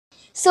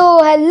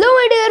Hello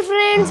my dear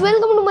friends,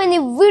 welcome to my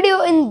new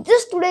video. In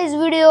this today's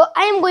video,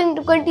 I am going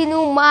to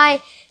continue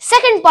my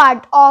second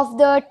part of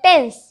the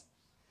tense.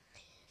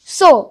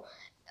 So,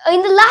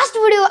 in the last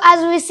video,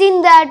 as we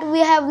seen that we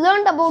have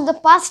learned about the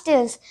past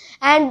tense,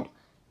 and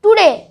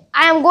today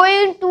I am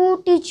going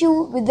to teach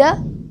you with the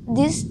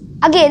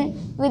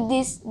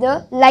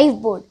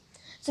live board.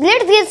 So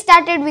let's get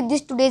started with this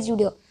today's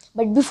video.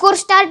 But before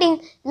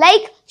starting,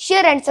 like,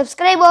 share and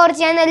subscribe our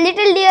channel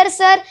Little Dear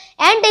Sir,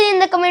 and tell in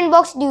the comment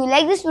box, do you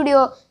like this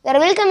video? We are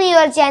welcoming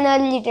your channel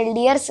Little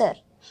Dear Sir.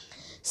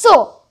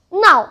 So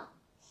now,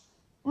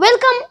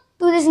 welcome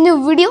to this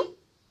new video.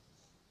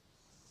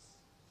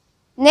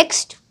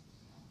 Next,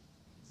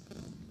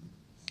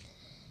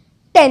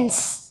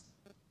 tense.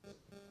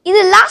 In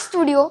the last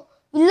video,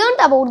 we learned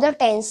about the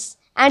tense,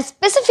 and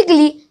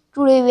specifically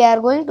today we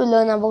are going to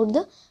learn about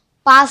the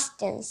past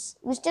tense.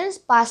 Which tense?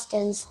 Past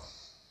tense.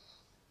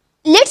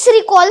 Let's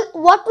recall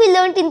what we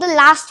learned in the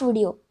last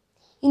video.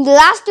 In the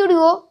last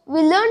video, we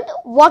learned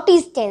what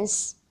is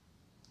tense.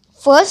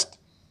 First,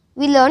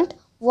 we learned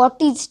what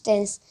is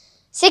tense.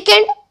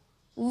 Second,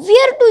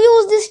 where to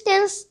use this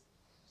tense.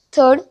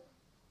 Third,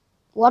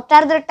 what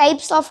are the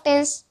types of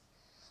tense.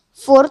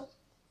 Fourth,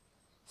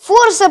 4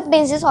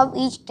 subtenses of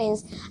each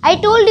tense. I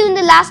told you in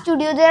the last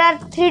video there are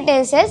 3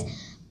 tenses: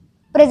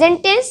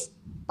 present tense,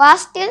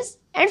 past tense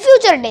and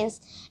future tense.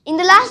 In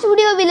the last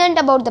video we learned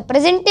about the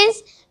present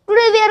tense.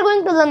 Today we are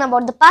going to learn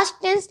about the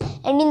past tense,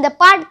 and in the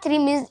part 3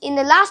 means in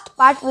the last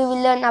part we will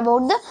learn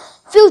about the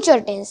future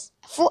tense.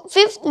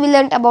 Fifth, we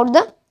learned about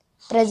the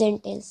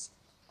present tense.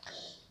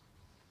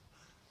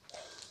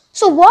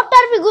 So what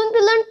are we going to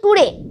learn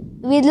today?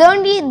 We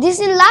learned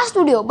this in last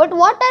video, but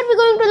what are we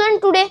going to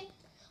learn today?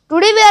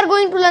 Today we are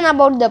going to learn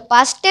about the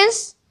past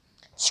tense,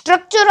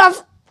 structure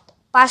of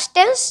past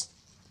tense,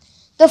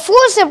 the 4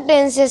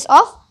 subtenses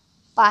of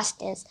past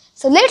tense.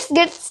 So let's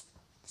get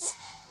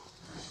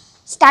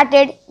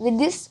started with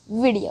this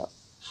video.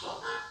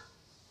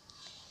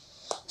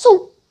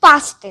 So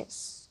past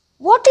tense.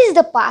 What is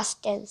the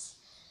past tense?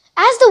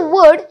 As the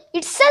word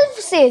itself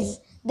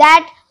says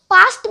that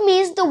past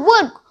means the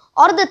work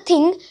or the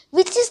thing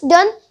which is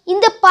done in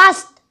the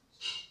past.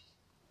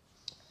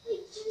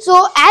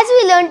 So as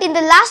we learnt in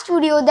the last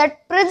video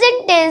that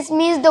present tense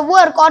means the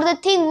work or the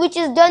thing which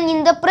is done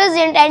in the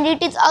present and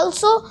it is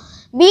also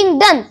being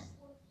done.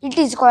 It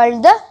is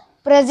called the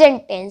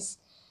present tense.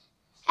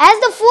 As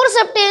the 4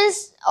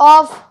 subtenses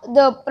of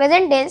the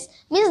present tense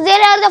means there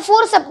are the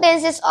 4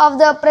 subtenses of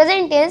the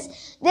present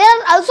tense, there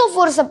are also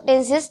 4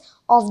 subtenses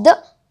of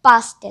the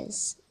past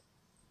tense.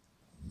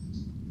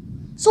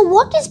 So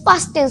what is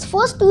past tense?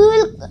 First we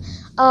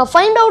will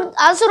find out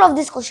answer of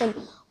this question.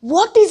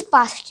 What is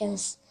past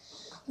tense?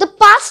 The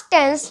past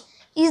tense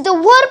is the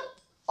verb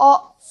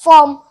or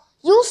form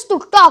used to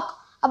talk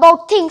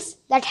about things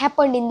that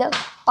happened in the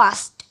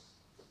past.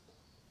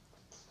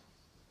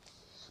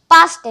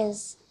 Past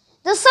tense.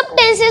 The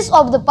subtenses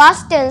of the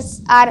past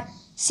tense are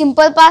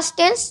simple past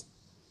tense,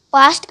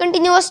 past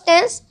continuous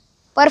tense,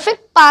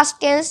 perfect past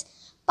tense,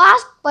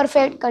 past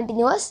perfect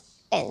continuous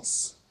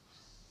tense.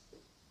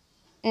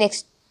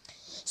 Next.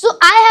 So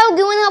I have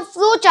given a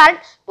flow chart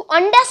to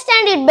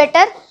understand it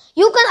better.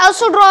 You can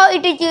also draw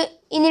it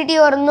in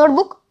your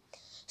notebook.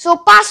 So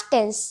past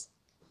tense.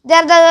 There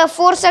are the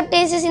 4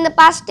 subtenses in the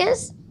past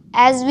tense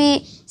as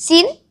we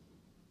seen.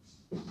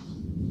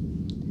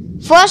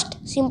 First,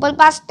 simple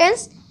past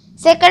tense.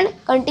 Second,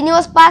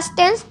 continuous past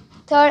tense.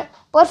 Third,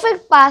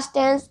 perfect past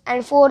tense.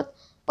 And fourth,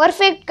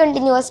 perfect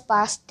continuous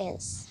past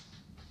tense.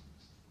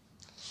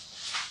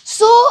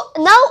 So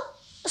now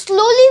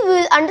slowly we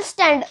will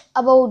understand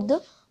about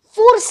the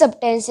 4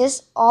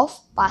 subtenses of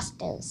past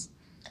tense.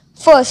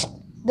 First,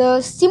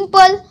 the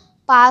simple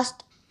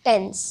past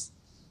tense.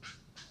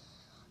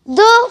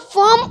 The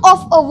form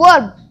of a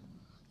verb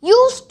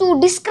used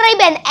to describe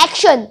an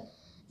action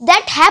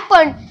that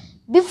happened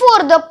before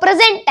the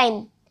present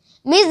time.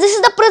 Means this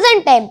is the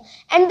present time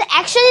and the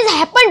action is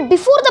happened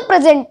before the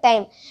present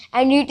time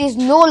and it is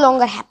no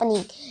longer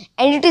happening,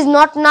 and it is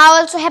not now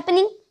also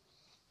happening,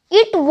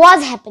 it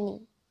was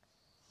happening.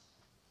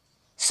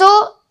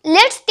 So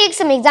let's take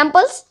some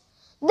examples.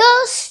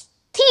 The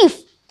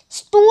thief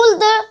stole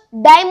the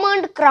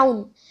diamond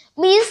crown.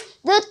 Means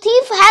the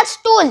thief has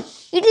stolen.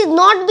 It is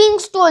not being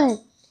stolen.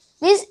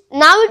 Means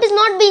now it is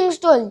not being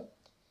stolen.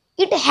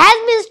 It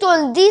has been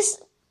stolen.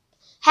 This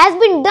has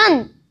been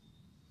done.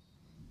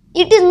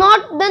 It is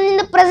not done in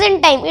the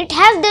present time. It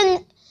has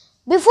done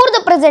before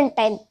the present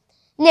time.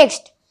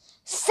 Next,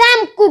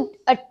 Sam cooked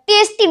a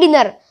tasty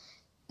dinner.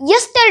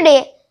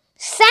 Yesterday,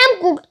 Sam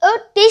cooked a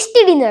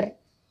tasty dinner.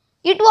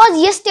 It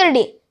was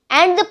yesterday,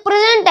 and the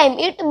present time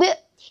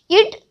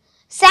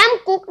Sam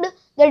cooked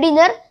the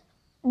dinner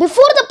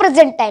before the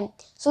present time.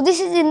 So this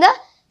is in the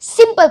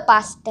simple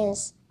past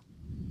tense.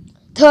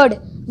 Third,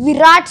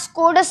 Virat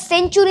scored a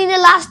century in the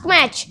last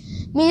match.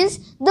 Means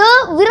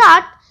the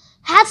Virat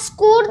has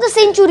scored the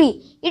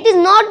century. It is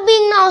not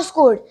being now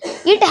scored.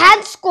 It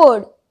has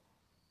scored.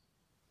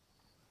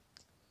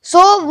 So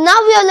now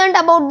we have learned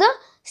about the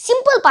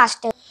simple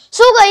past tense.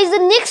 So guys,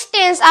 the next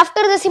tense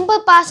after the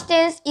simple past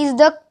tense is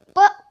the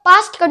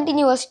past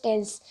continuous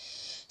tense.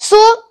 So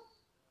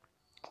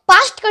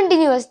past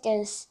continuous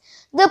tense.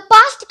 The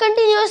past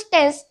continuous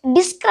tense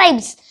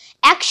describes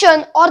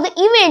action or the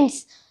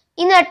events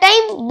in a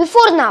time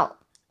before now,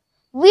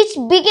 which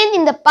began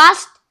in the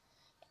past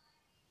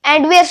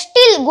and were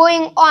still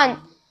going on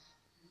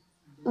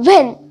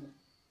when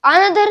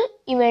another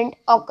event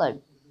occurred.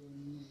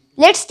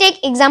 Let's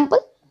take example.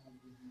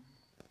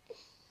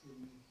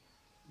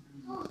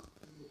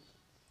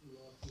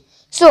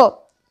 So,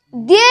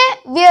 they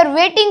were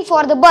waiting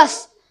for the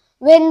bus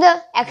when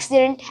the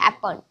accident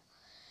happened.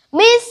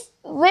 Means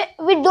we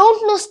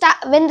don't know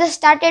when they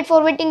started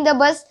for waiting the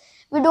bus.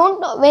 We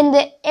don't know when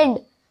they end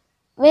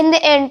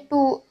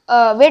to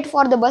wait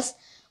for the bus,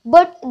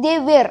 but they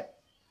were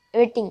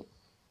waiting.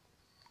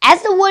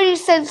 As the word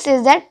itself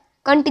says that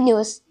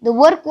continuous. The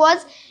work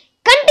was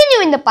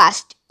continue in the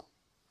past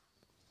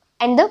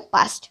and the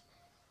past.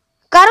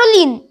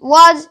 Caroline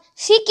was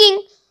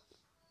seeking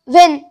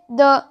when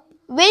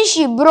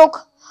she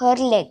broke her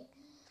leg.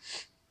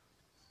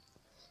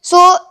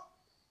 So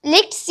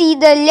let's see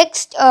the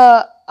next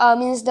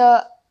means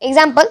the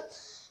example.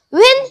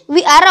 When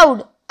we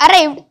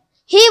arrived,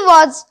 he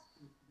was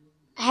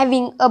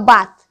having a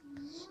bath.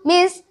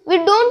 Means we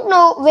don't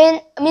know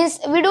when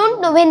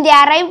they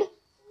arrived.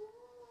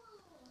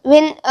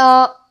 When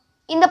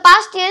in the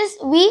past tense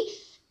we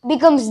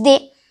becomes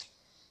they.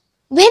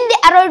 When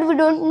they arrived we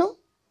don't know.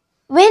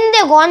 When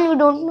they gone we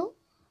don't know.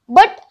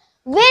 But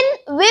when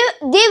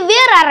they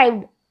were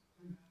arrived,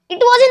 it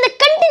was in the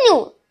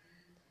continue.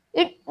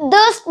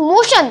 The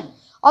motion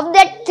of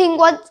that thing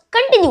was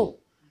continue.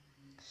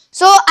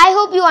 So I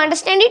hope you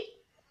understand it.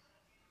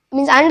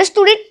 Means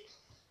understood it.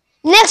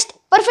 Next,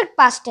 perfect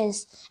past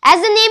tense.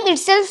 As the name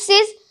itself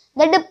says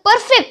that the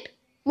perfect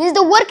means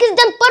the work is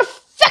done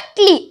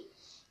perfectly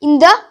in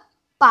the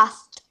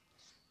past.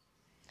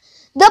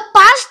 The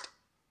past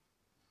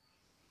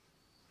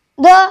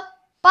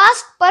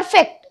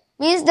perfect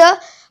means the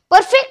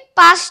perfect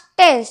past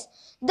tense.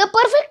 The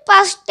perfect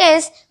past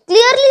tense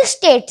clearly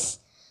states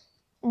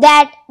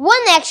that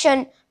one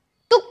action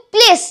took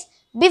place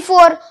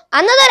before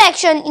another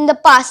action in the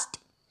past.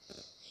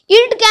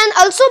 It can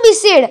also be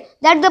said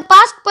that the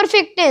past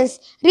perfect tense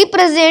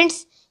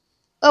represents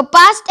a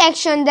past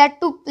action that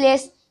took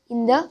place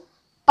in the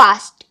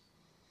past.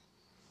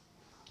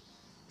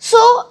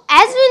 So,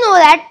 as we know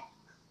that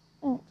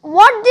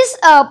what this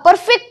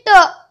perfect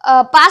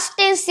past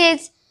tense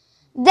says,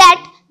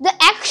 that the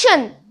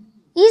action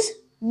is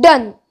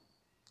done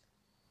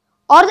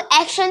or the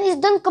action is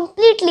done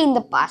completely in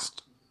the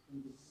past.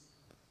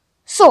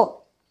 So,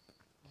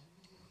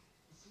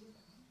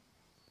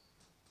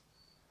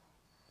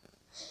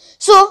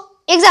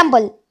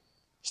 example,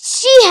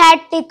 he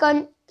had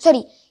taken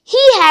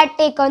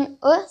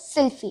a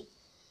selfie.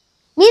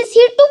 Means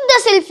he took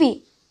the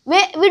selfie.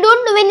 We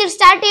don't know when it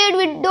started,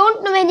 we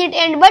don't know when it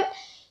ended, but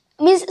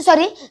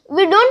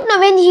we don't know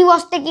when he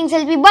was taking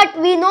selfie, but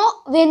we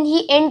know when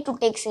he ended to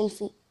take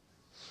selfie.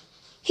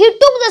 He took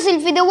the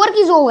selfie, the work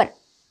is over.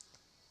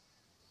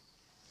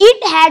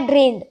 It had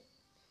rained.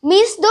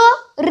 Means the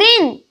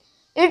rain,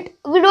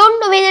 we don't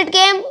know when it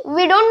came,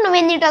 we don't know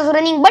when it was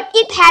running, but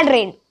it had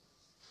rained.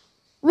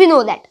 We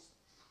know that.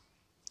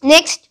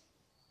 Next,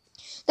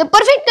 the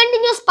perfect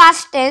continuous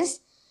past tense,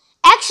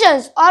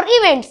 actions or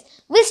events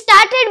which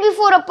started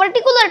before a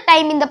particular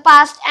time in the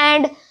past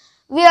and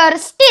were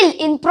still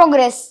in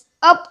progress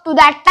up to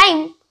that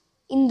time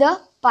in the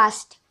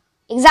past.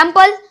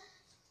 Example,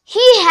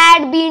 he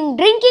had been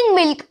drinking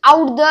milk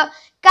out the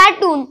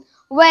cartoon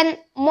when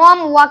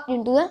mom walked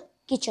into the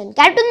kitchen.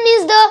 Cartoon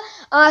means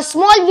the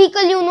small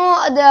vehicle,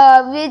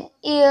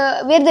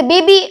 where the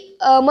baby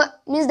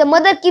means the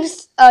mother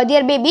keeps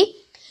their baby.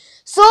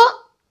 So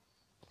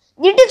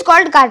it is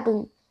called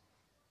cartoon.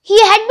 He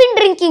had been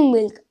drinking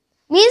milk.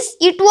 Means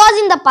it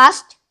was in the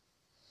past.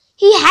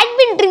 He had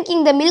been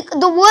drinking the milk.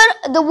 The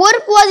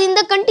work was in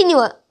the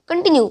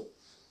continue.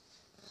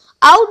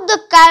 Out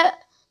the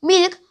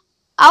milk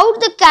out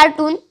the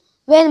cartoon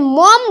when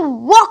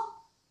mom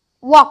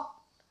walked.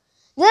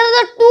 There are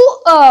the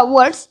two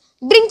words,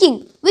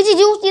 drinking which is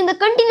used in the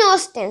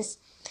continuous tense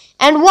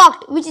and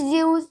walked which is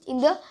used in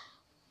the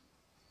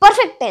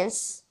perfect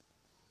tense.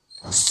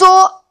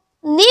 So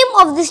name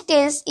of this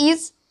tense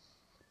is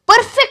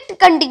perfect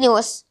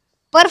continuous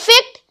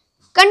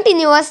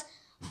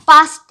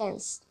past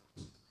tense.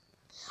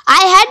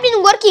 I had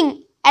been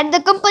working at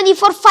the company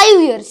for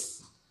 5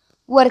 years.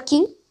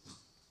 Working,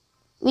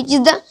 which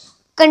is the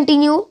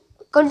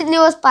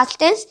continuous past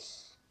tense.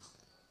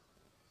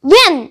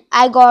 When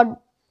I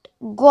got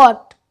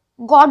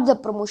the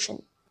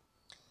promotion.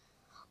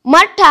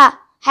 Martha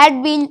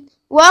had been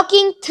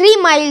walking 3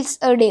 miles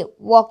a day.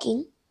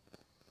 Walking.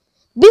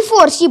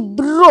 Before she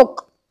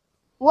broke.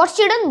 What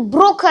she done?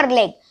 Broke her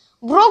leg.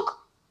 Broke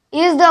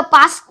is the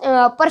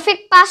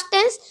perfect past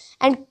tense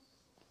and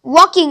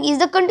walking is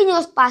the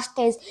continuous past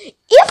tense.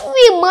 If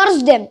we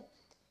merge them,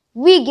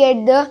 we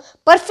get the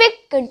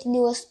perfect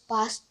continuous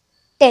past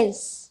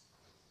tense.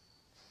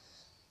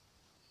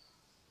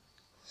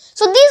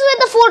 So these were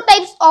the 4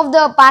 types of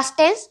the past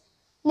tense.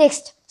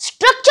 Next,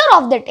 structure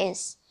of the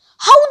tense.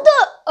 How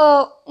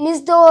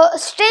the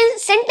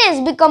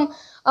sentence become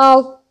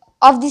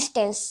of this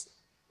tense,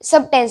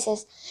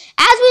 subtenses.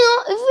 As we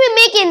know, if we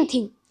make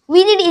anything,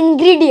 we need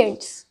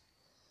ingredients.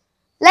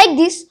 Like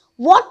this,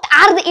 what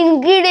are the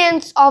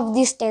ingredients of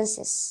these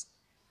tenses?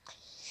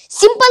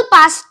 Simple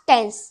past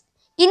tense.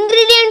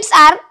 Ingredients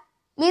are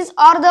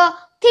the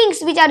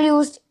things which are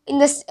used in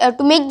this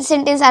to make the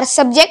sentence are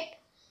subject,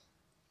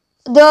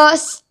 the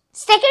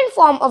second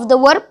form of the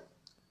verb,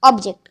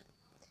 object.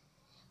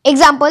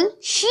 Example,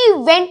 she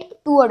went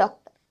to a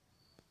doctor.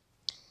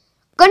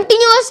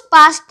 Continuous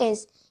past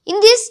tense. In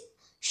this,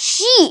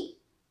 she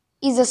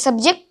is a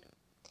subject,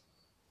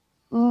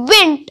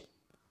 went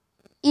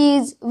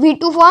is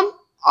V2 form,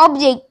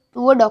 object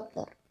to a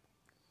doctor.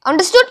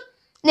 Understood?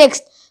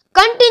 Next,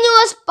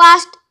 continuous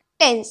past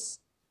tense.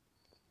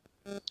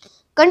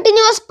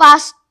 Continuous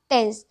past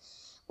tense.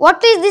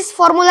 What is this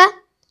formula?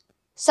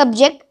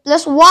 Subject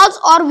plus was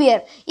or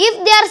were.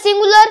 If they are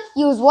singular,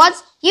 use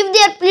was. If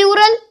they are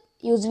plural,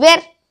 use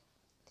were.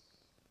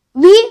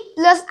 V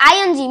plus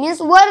ing means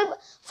verb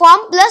form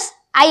plus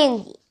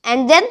ing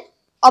and then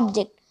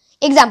object.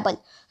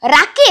 Example,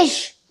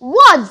 Rakesh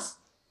was.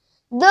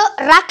 The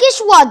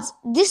Rakesh was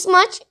this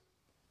much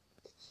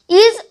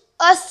is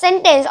a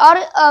sentence,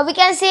 or we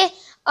can say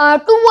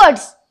 2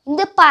 words in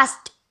the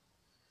past.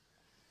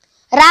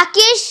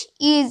 Rakesh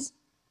is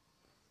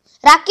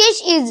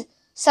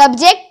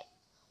subject.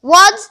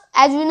 Was,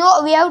 as we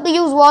know, we have to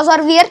use was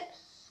or were.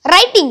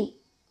 Writing,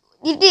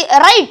 it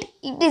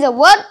is a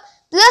verb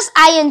plus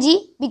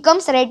ing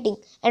becomes writing,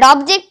 and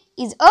object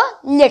is a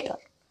letter.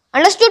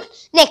 Understood?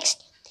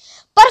 Next,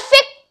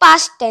 perfect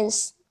past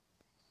tense.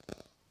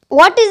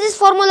 What is this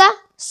formula?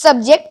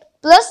 Subject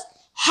plus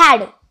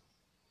had.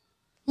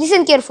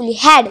 Listen carefully.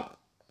 Had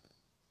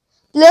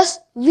plus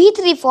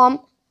V3 form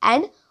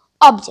and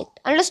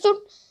object. Understood?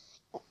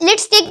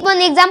 Let's take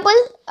one example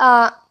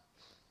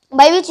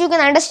by which you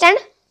can understand.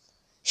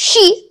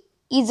 She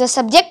is a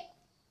subject.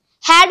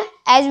 Had,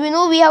 as we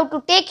know, we have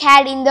to take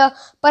had in the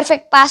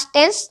perfect past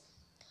tense.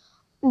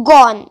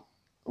 Gone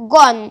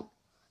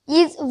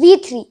is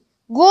V3.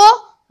 Go,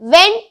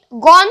 went,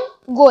 gone,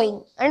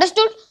 going.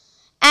 Understood?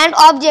 And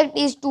object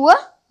is to a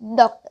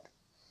doctor.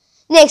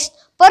 Next,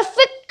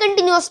 perfect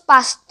continuous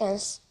past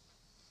tense.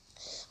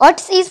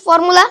 What is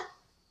formula?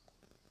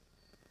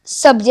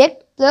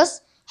 Subject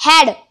plus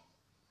had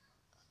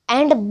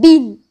and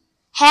been.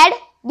 Had,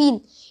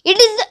 been. It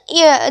is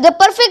the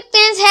perfect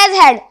tense has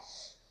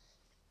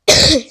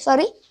had.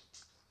 Sorry.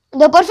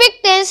 The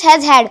perfect tense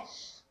has had.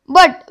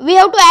 But we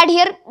have to add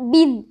here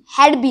been.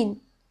 Had been.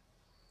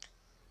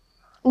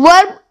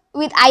 Verb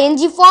with ing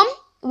form,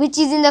 which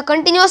is in the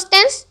continuous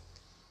tense.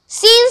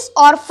 Since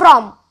or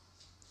from.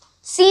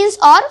 Since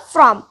or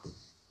from.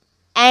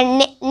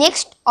 And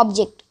next,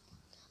 object.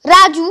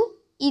 Raju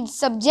is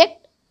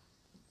subject.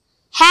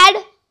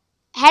 Had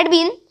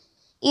been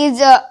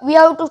is we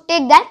have to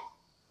take that.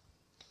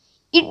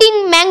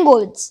 Eating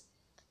mangoes.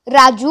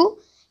 Raju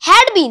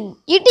had been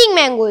eating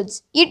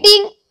mangoes.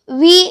 Eating,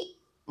 we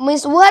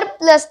means verb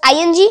plus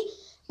ing.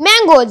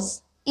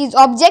 Mangoes is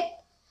object,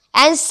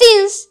 and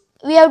since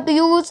we have to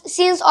use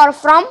since or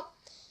from,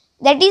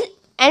 that is,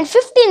 and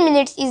 15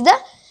 minutes is the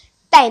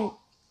time.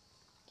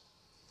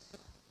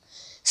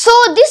 So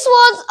this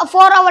was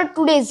for our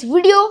today's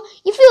video.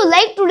 If you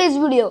like today's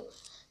video,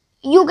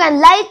 you can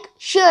like,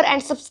 share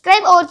and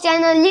subscribe our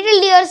channel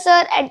Little Dear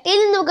Sir, and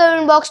tell in the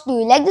comment box, do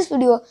you like this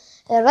video?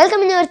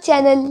 Welcome in our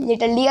channel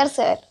Little Dear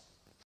Sir.